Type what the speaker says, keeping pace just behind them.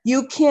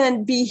You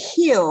can be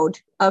healed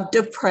of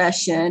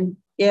depression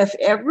if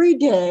every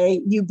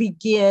day you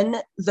begin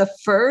the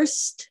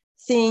first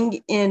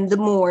thing in the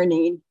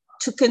morning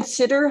to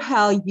consider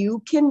how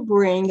you can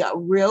bring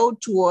real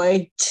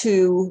joy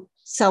to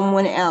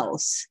someone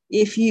else.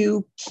 If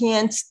you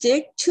can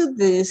stick to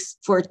this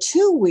for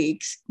 2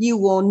 weeks, you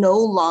will no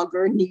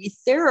longer need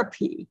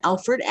therapy.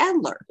 Alfred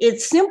Adler.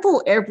 It's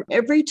simple.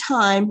 Every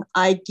time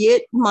I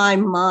get my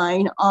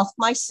mind off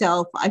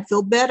myself, I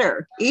feel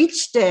better.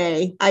 Each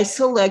day, I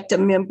select a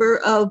member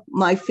of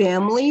my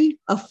family,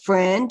 a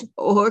friend,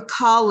 or a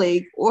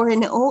colleague, or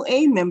an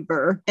OA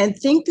member, and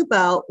think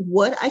about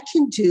what I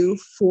can do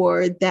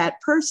for that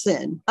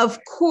person. Of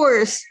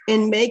course,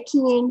 in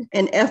making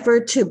an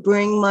effort to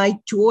bring my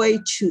joy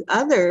to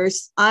others,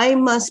 I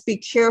must be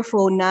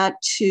careful not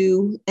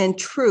to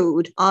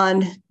intrude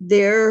on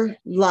their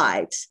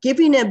lives.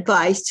 Giving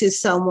advice to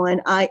someone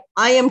I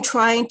am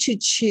trying to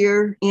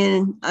cheer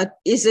in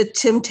is a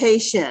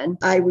temptation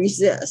I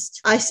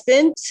resist. I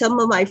spend some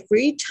of my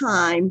free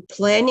time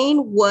planning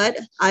what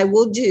I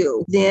will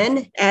do.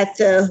 Then, at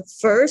the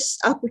first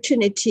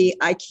opportunity,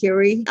 I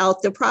carry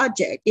out the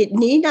project. It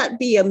need not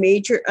be a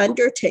major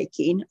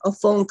undertaking, a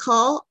phone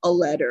call, a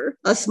letter,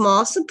 a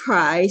small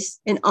surprise,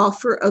 an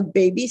offer of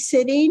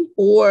babysitting,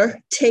 or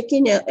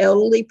taking an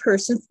elderly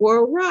person for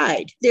a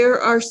ride. There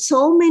are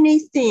so many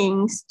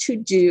things to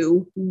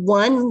do.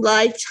 One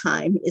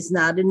lifetime is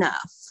not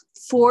enough.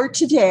 For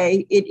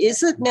today, it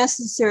isn't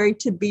necessary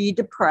to be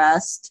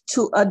depressed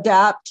to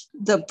adopt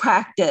the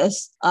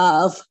practice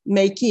of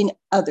making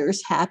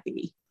others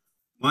happy.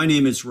 My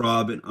name is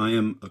Rob, and I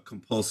am a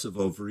compulsive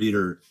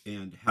overeater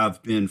and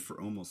have been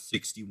for almost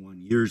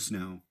 61 years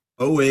now.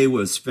 OA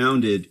was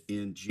founded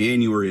in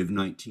January of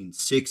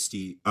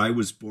 1960. I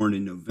was born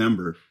in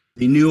November.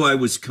 They knew I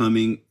was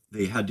coming.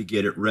 They had to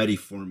get it ready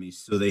for me,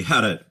 so they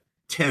had a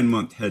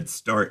 10-month head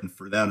start, and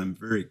for that, I'm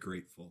very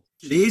grateful.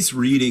 Today's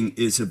reading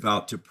is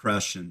about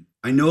depression.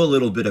 I know a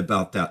little bit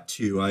about that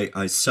too.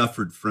 I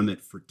suffered from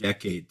it for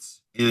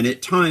decades, and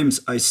at times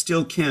I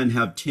still can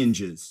have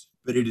tinges,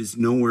 but it is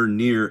nowhere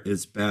near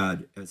as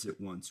bad as it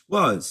once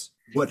was.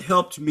 What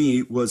helped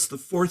me was the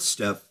fourth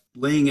step,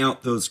 laying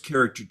out those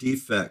character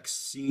defects,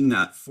 seeing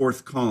that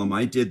fourth column.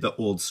 I did the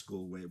old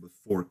school way with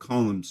 4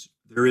 columns.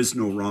 There is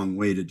no wrong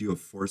way to do a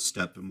fourth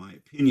step, in my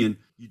opinion.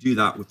 You do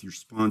that with your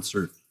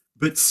sponsor.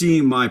 But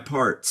seeing my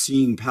part,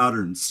 seeing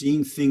patterns,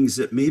 seeing things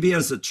that maybe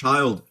as a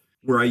child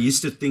where I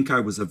used to think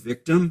I was a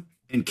victim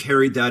and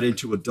carried that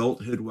into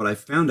adulthood, what I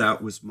found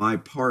out was my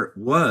part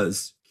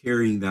was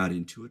carrying that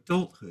into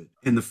adulthood.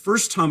 And the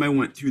first time I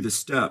went through the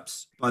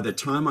steps, by the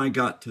time I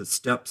got to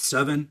step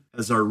 7,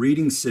 as our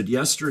reading said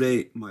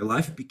yesterday, my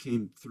life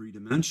became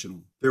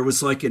 3-dimensional. There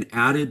was like an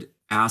added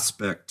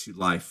aspect to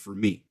life for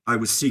me. I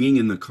was singing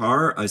in the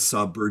car. I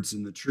saw birds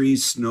in the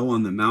trees, snow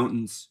on the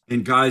mountains.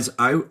 And guys,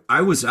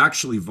 I was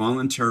actually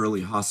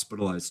voluntarily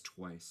hospitalized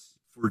twice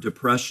for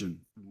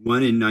depression.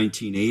 One in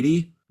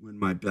 1980, when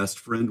my best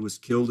friend was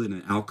killed in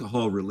an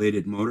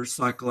alcohol-related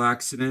motorcycle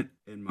accident,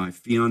 and my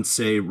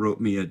fiance wrote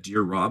me a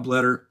Dear Rob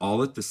letter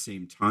all at the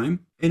same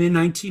time. And in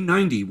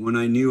 1990, when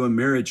I knew a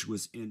marriage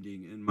was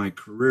ending and my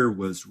career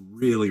was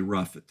really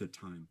rough at the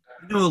time.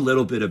 I know a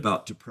little bit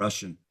about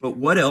depression, but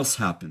what else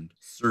happened?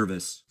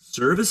 Service.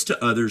 Service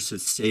to others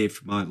has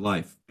saved my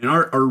life. And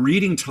our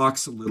reading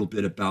talks a little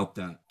bit about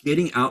that.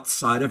 Getting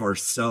outside of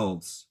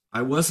ourselves.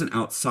 I wasn't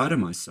outside of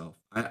myself.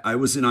 I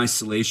was in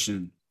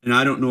isolation. And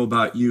I don't know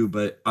about you,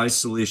 but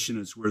isolation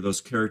is where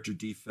those character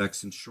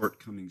defects and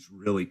shortcomings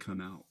really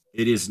come out.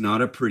 It is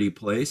not a pretty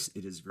place.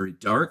 It is very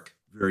dark,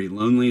 very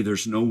lonely.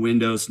 There's no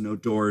windows, no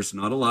doors,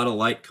 not a lot of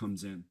light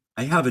comes in.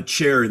 I have a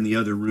chair in the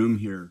other room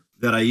here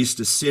that I used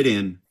to sit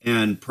in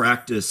and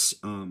practice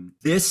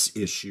this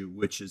issue,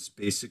 which is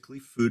basically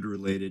food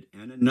related,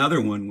 and another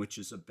one, which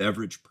is a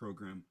beverage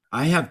program.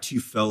 I have 2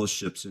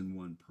 fellowships in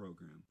one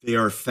program. They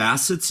are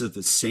facets of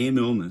the same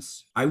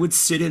illness. I would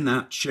sit in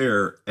that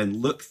chair and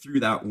look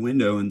through that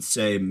window and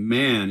say,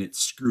 man, it's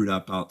screwed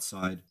up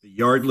outside. The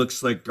yard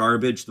looks like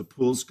garbage. The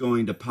pool's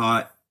going to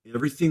pot.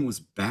 Everything was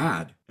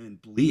bad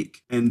and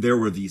bleak. And there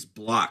were these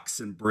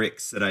blocks and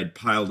bricks that I'd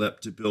piled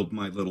up to build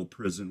my little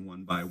prison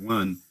one by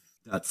one.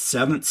 That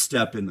 7th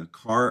step in the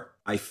car,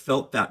 I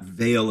felt that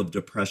veil of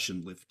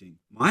depression lifting.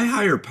 My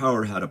higher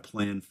power had a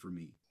plan for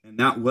me, and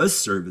that was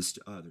service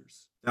to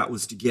others. That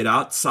was to get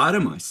outside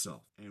of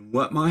myself. And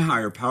what my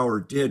higher power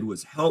did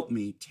was help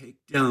me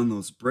take down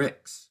those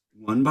bricks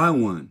one by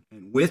one,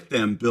 and with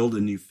them build a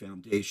new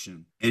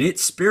foundation. And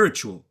it's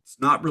spiritual.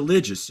 It's not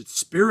religious. It's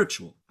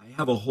spiritual. I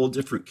have a whole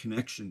different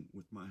connection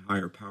with my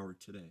higher power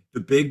today. The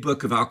big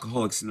book of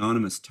Alcoholics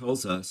Anonymous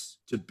tells us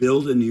to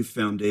build a new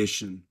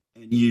foundation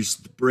and use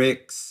the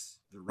bricks,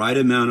 the right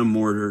amount of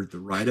mortar, the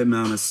right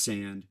amount of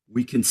sand.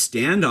 We can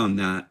stand on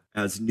that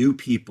as new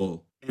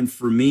people. And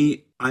for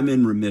me, I'm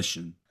in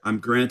remission. I'm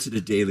granted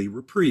a daily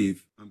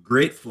reprieve. I'm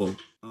grateful.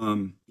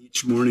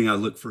 Each morning I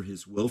look for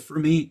his will for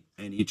me,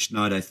 and each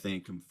night I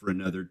thank him for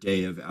another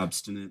day of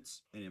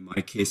abstinence, and in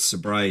my case,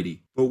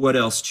 sobriety. But what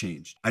else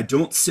changed? I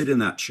don't sit in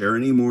that chair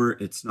anymore.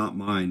 It's not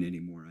mine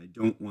anymore. I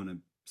don't want to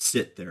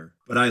sit there.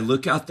 But I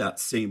look out that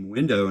same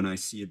window and I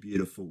see a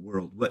beautiful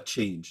world. What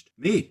changed?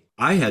 Me.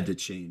 I had to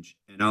change.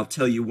 And I'll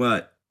tell you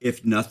what,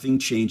 if nothing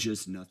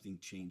changes, nothing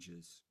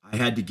changes. I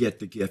had to get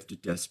the gift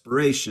of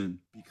desperation,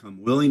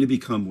 become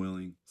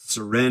willing,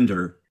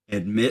 surrender,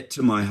 admit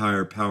to my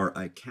higher power,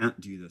 I can't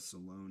do this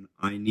alone.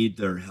 I need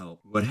their help.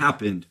 What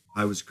happened?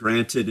 I was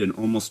granted an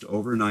almost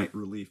overnight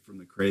relief from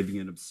the craving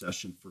and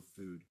obsession for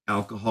food.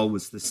 Alcohol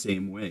was the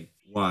same way.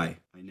 Why?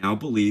 I now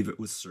believe it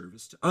was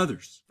service to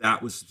others.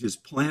 That was his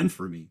plan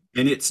for me.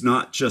 And it's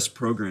not just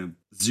program,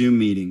 Zoom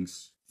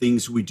meetings,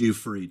 things we do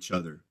for each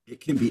other. It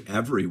can be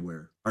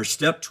everywhere. Our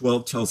step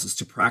 12 tells us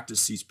to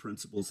practice these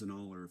principles in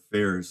all our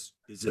affairs.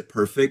 Is it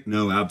perfect?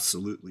 No,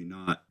 absolutely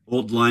not.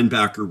 Old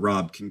linebacker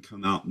Rob can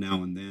come out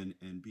now and then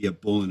and be a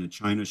bull in a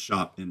china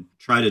shop and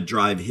try to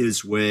drive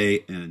his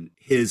way and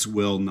his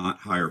will,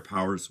 not higher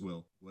power's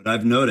will. What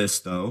I've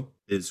noticed, though,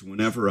 is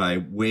whenever I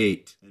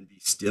wait and be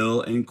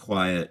still and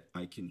quiet,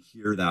 I can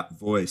hear that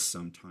voice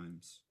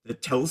sometimes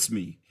that tells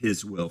me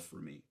his will for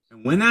me.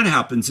 And when that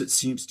happens, it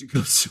seems to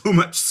go so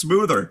much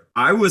smoother.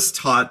 I was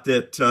taught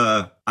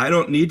that I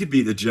don't need to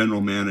be the general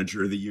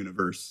manager of the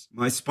universe.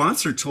 My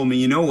sponsor told me,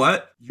 you know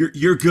what?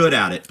 You're good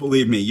at it.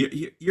 Believe me,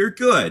 you're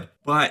good.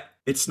 But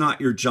it's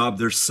not your job.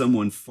 There's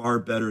someone far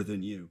better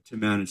than you to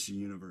manage the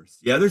universe.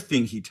 The other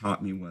thing he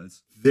taught me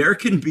was there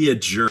can be a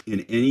jerk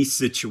in any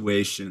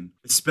situation,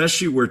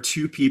 especially where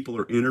two people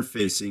are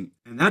interfacing.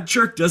 And that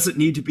jerk doesn't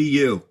need to be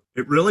you.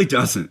 It really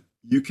doesn't.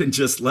 You can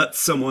just let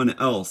someone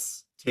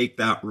else take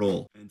that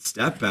role and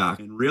step back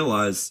and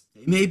realize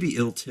they may be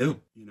ill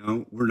too. You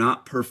know, we're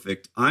not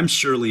perfect. I'm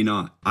surely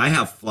not. I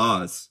have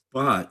flaws,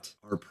 but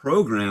our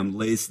program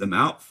lays them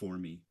out for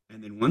me.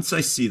 And then once I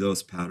see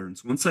those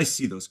patterns, once I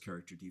see those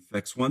character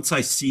defects, once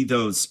I see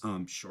those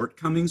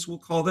shortcomings, we'll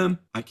call them,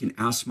 I can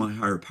ask my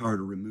higher power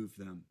to remove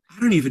them. I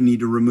don't even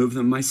need to remove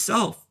them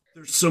myself.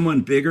 There's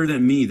someone bigger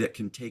than me that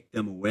can take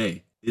them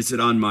away. Is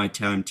it on my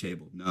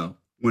timetable? No.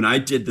 When I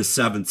did the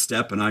 7th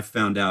step and I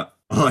found out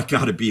all I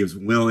got to be is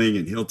willing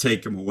and he'll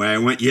take them away, I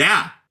went,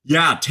 yeah,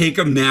 take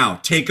them now.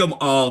 Take them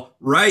all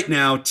right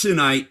now,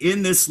 tonight,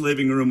 in this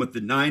living room with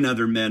the 9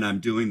 other men I'm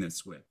doing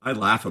this with. I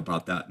laugh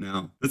about that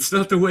now. That's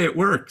not the way it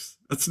works.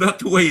 That's not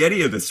the way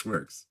any of this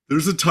works.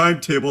 There's a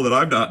timetable that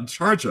I'm not in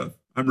charge of.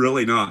 I'm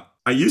really not.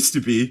 I used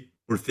to be,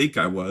 or think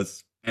I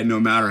was. And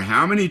no matter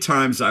how many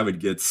times I would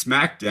get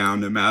smacked down,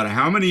 no matter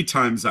how many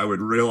times I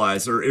would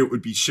realize, or it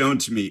would be shown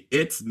to me,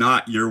 it's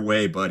not your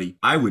way, buddy,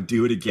 I would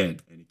do it again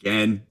and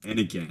again and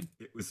again.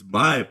 It was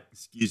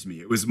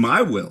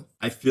my will.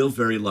 I feel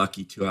very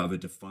lucky to have a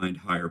defined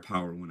higher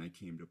power when I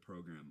came to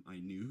program. I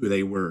knew who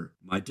they were.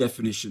 My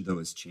definition, though,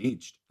 has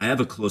changed. I have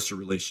a closer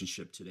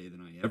relationship today than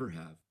I ever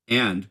have.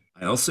 And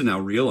I also now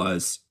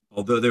realize,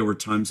 although there were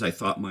times I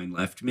thought mine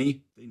left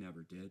me, they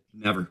never did.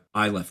 Never.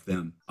 I left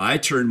them. I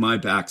turned my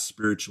back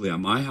spiritually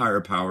on my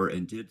higher power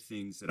and did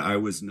things that I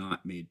was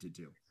not made to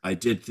do. I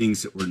did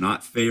things that were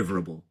not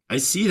favorable. I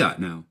see that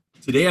now.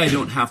 Today, I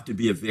don't have to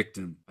be a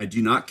victim. I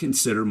do not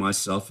consider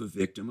myself a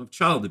victim of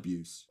child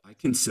abuse. I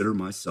consider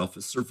myself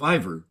a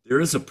survivor. There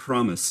is a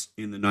promise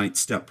in the 9th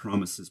step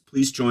promises.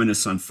 Please join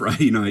us on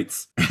Friday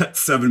nights at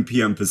 7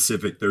 p.m.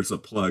 Pacific. There's a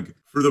plug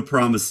for the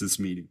promises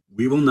meeting.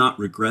 We will not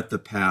regret the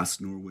past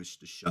nor wish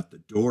to shut the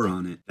door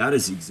on it. That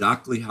is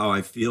exactly how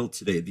I feel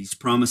today. These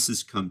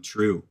promises come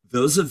true.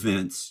 Those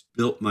events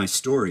built my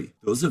story.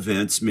 Those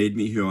events made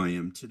me who I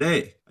am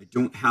today. I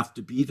don't have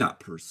to be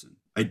that person.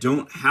 I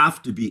don't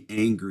have to be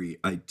angry.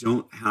 I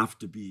don't have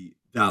to be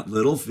that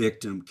little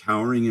victim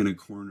cowering in a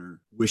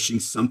corner, wishing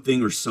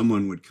something or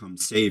someone would come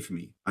save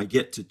me. I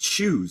get to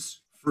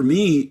choose. For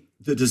me,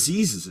 the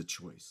disease is a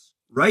choice.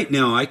 Right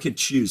now, I could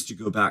choose to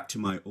go back to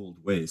my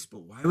old ways,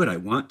 but why would I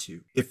want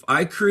to? If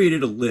I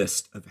created a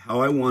list of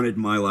how I wanted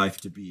my life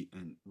to be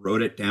and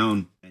wrote it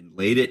down and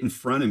laid it in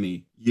front of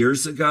me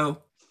years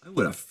ago, I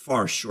would have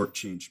far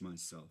shortchanged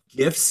myself.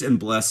 Gifts and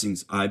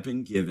blessings I've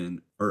been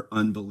given are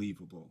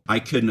unbelievable. I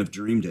couldn't have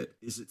dreamed it.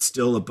 Is it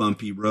still a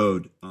bumpy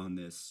road on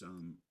this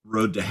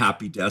road to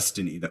happy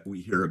destiny that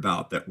we hear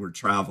about that we're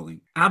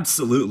traveling?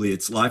 Absolutely,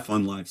 it's life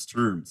on life's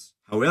terms.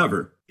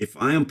 However, if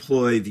I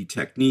employ the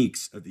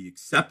techniques of the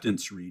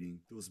acceptance reading,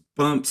 those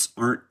bumps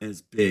aren't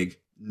as big,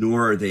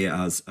 nor are they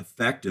as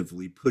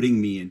effectively putting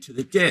me into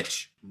the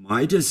ditch.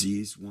 My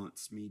disease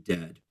wants me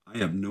dead. I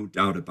have no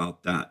doubt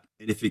about that.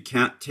 And if it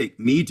can't take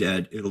me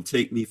dead, it'll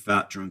take me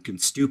fat, drunk, and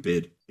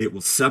stupid. It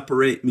will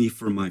separate me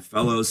from my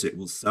fellows. It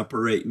will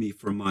separate me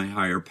from my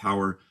higher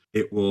power.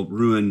 It will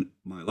ruin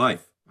my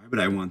life. Why would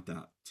I want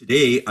that?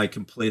 Today, I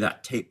can play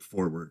that tape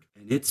forward,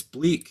 and it's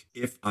bleak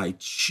if I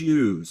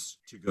choose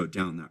to go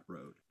down that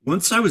road.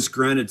 Once I was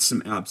granted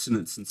some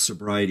abstinence and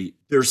sobriety,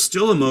 there are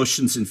still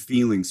emotions and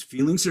feelings.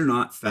 Feelings are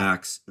not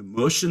facts.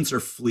 Emotions are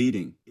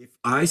fleeting. If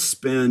I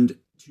spend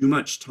too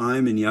much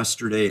time in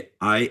yesterday,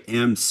 I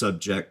am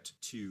subject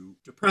to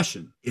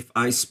depression. If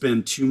I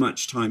spend too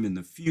much time in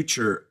the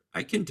future,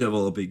 I can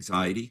develop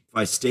anxiety. If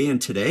I stay in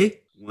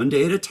today, one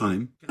day at a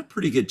time, got a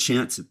pretty good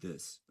chance at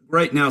this.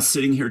 Right now,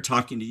 sitting here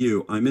talking to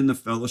you, I'm in the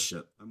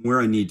fellowship. I'm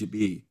where I need to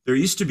be. There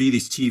used to be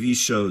these TV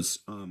shows,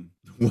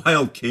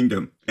 wild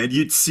kingdom. And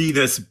you'd see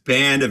this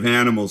band of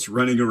animals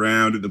running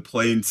around in the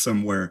plain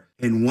somewhere.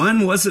 And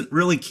one wasn't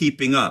really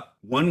keeping up.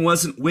 One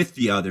wasn't with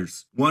the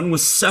others. One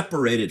was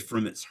separated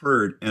from its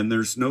herd, and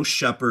there's no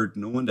shepherd,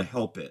 no one to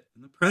help it.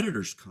 And the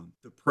predators come.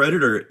 The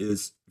predator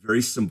is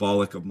very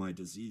symbolic of my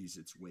disease.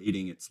 It's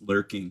waiting, it's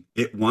lurking.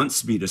 It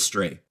wants me to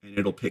stray, and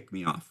it'll pick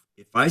me off.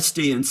 If I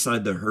stay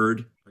inside the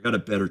herd, I got a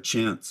better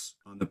chance.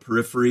 On the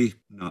periphery,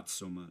 not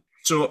so much.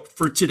 So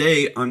for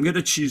today, I'm going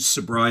to choose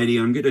sobriety.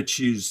 I'm going to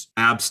choose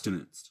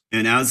abstinence.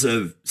 And as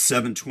of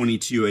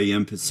 7:22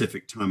 a.m.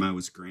 Pacific time, I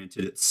was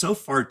granted it so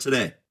far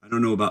today. I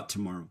don't know about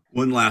tomorrow.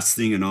 One last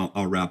thing, and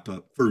I'll wrap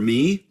up. For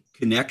me,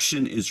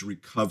 connection is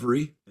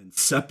recovery, and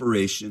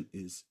separation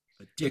is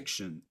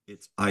addiction.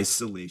 It's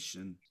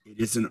isolation. It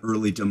is an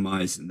early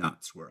demise, and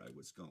that's where I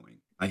was going.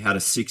 I had a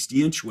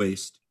 60-inch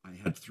waist. I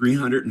had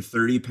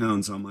 330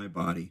 pounds on my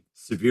body,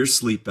 severe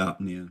sleep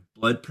apnea,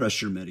 blood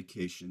pressure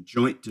medication,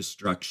 joint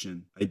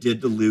destruction. I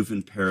did the Louvre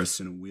in Paris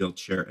in a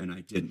wheelchair, and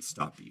I didn't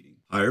stop eating.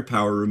 Higher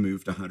power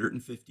removed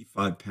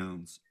 155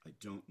 pounds. I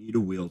don't need a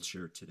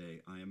wheelchair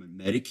today. I am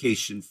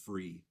medication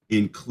free,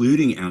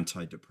 including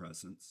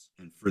antidepressants.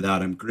 And for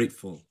that, I'm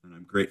grateful, and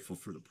I'm grateful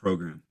for the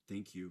program.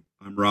 Thank you.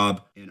 I'm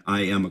Rob, and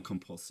I am a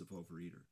compulsive overeater.